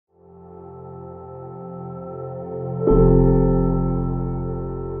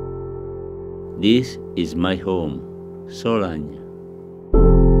This is my home, Solagna.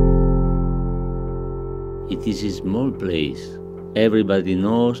 It is a small place. Everybody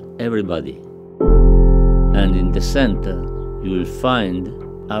knows everybody. And in the center, you will find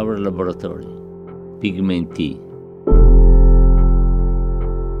our laboratory, Pigmentti.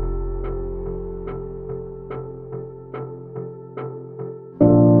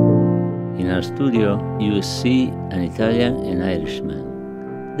 In our studio, you will see an Italian and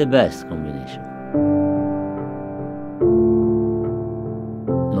Irishman, the best combination.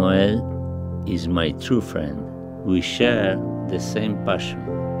 Noel is my true friend. We share the same passion.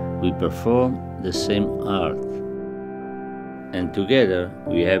 We perform the same art. And together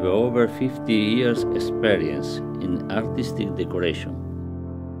we have over 50 years experience in artistic decoration.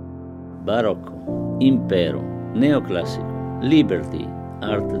 Barocco, Impero, Neoclassico, Liberty,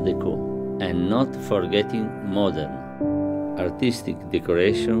 Art Deco, and not forgetting modern. Artistic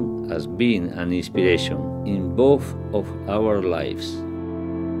decoration has been an inspiration in both of our lives.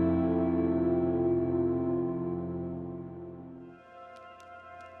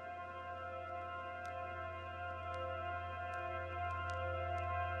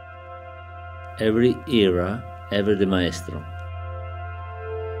 Every era, every the maestro.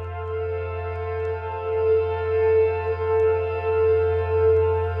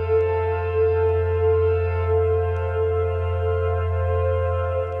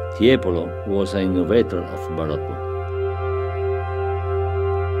 Tiepolo was an innovator of Barocco.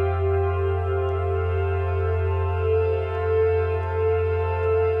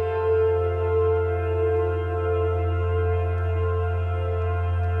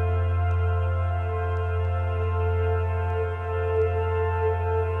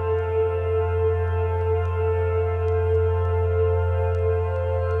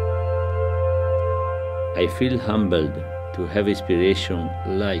 I feel humbled to have inspiration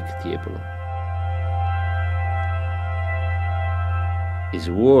like Tiepolo. His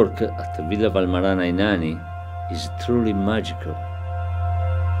work at Villa Valmarana in Ani is truly magical.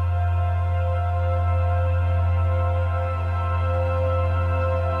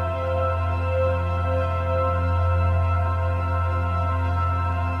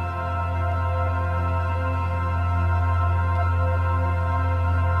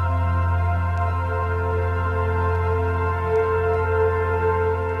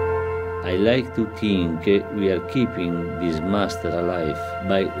 I like to think we are keeping this master alive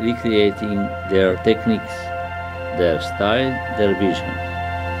by recreating their techniques, their style, their vision.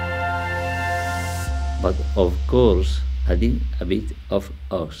 But of course, adding a bit of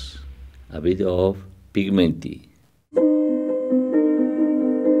us, a bit of Pigmentti.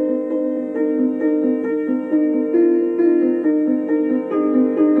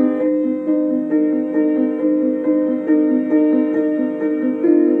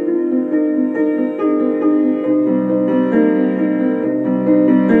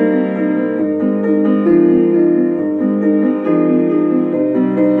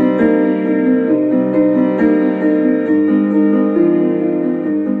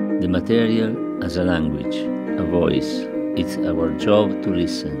 Material as a language, a voice. It's our job to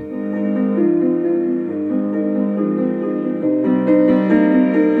listen.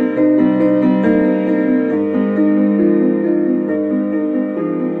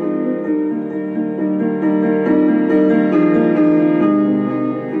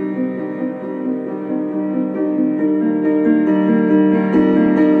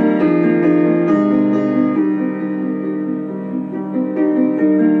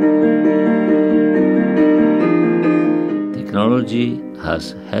 Technology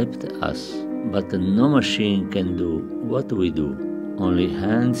has helped us, but no machine can do what we do. Only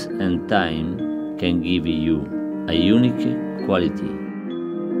hands and time can give you a unique quality.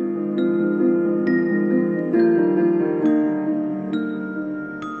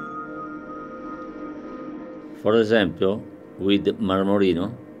 For example, with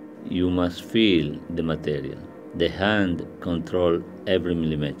Marmorino, you must feel the material. The hand controls every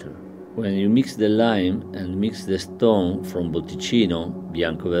millimeter. When you mix the lime and mix the stone from Botticino,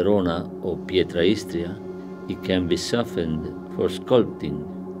 Bianco Verona or Pietra Istria, it can be softened for sculpting,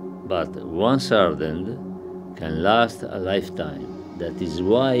 but once hardened, can last a lifetime. That is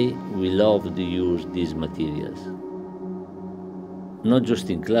why we love to use these materials. Not just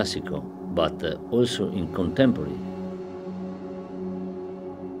in classical, but also in contemporary.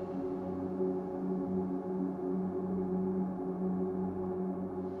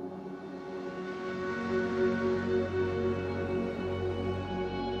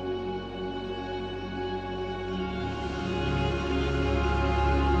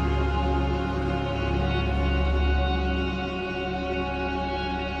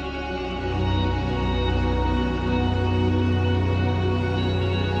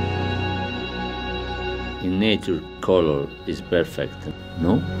 signature color is perfect,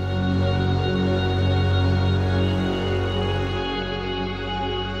 no?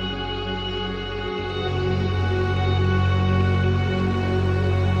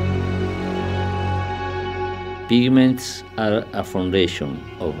 Pigments are a foundation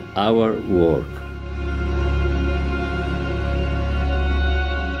of our work.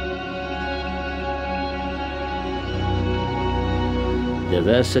 The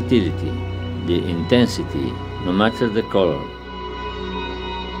versatility, the intensity, no matter the color.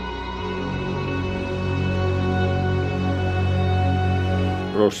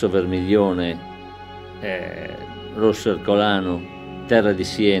 Rosso vermiglione, rosso ercolano, terra di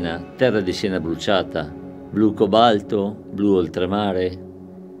Siena bruciata, blu cobalto, blu oltremare,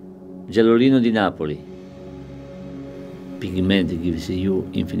 giallolino di Napoli. Pigmentti gives you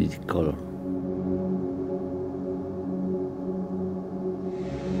infinite color.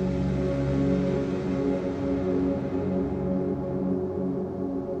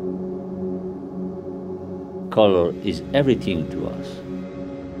 Color is everything to us.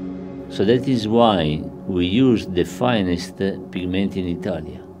 So that is why we use the finest pigmenti in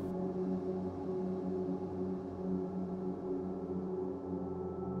Italia.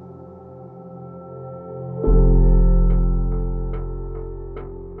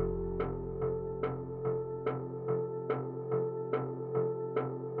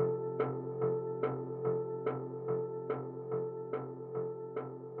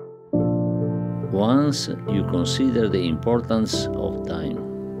 Once you consider the importance of time,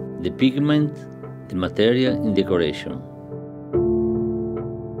 the pigment, the material in decoration,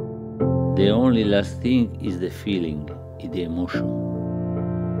 the only last thing is the feeling, is the emotion.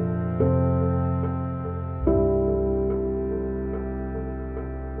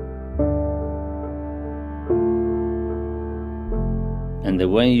 And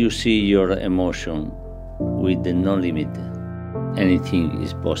when you see your emotion with the no limit, anything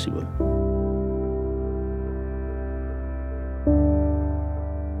is possible.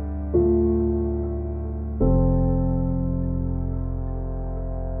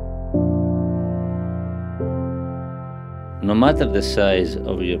 No matter the size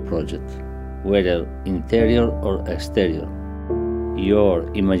of your project, whether interior or exterior, your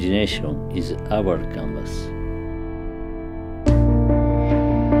imagination is our canvas.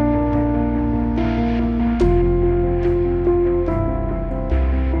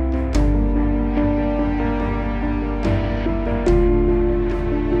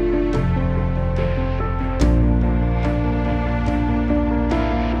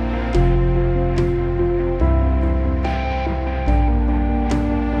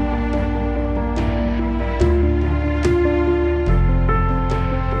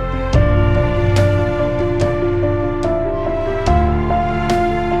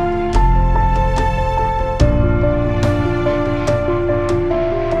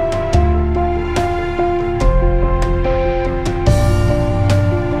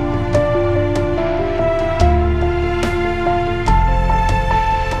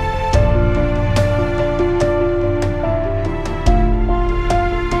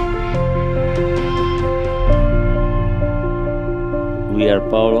 We are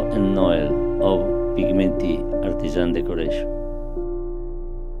Paolo and Noel of Pigmentti Artisan Decoration.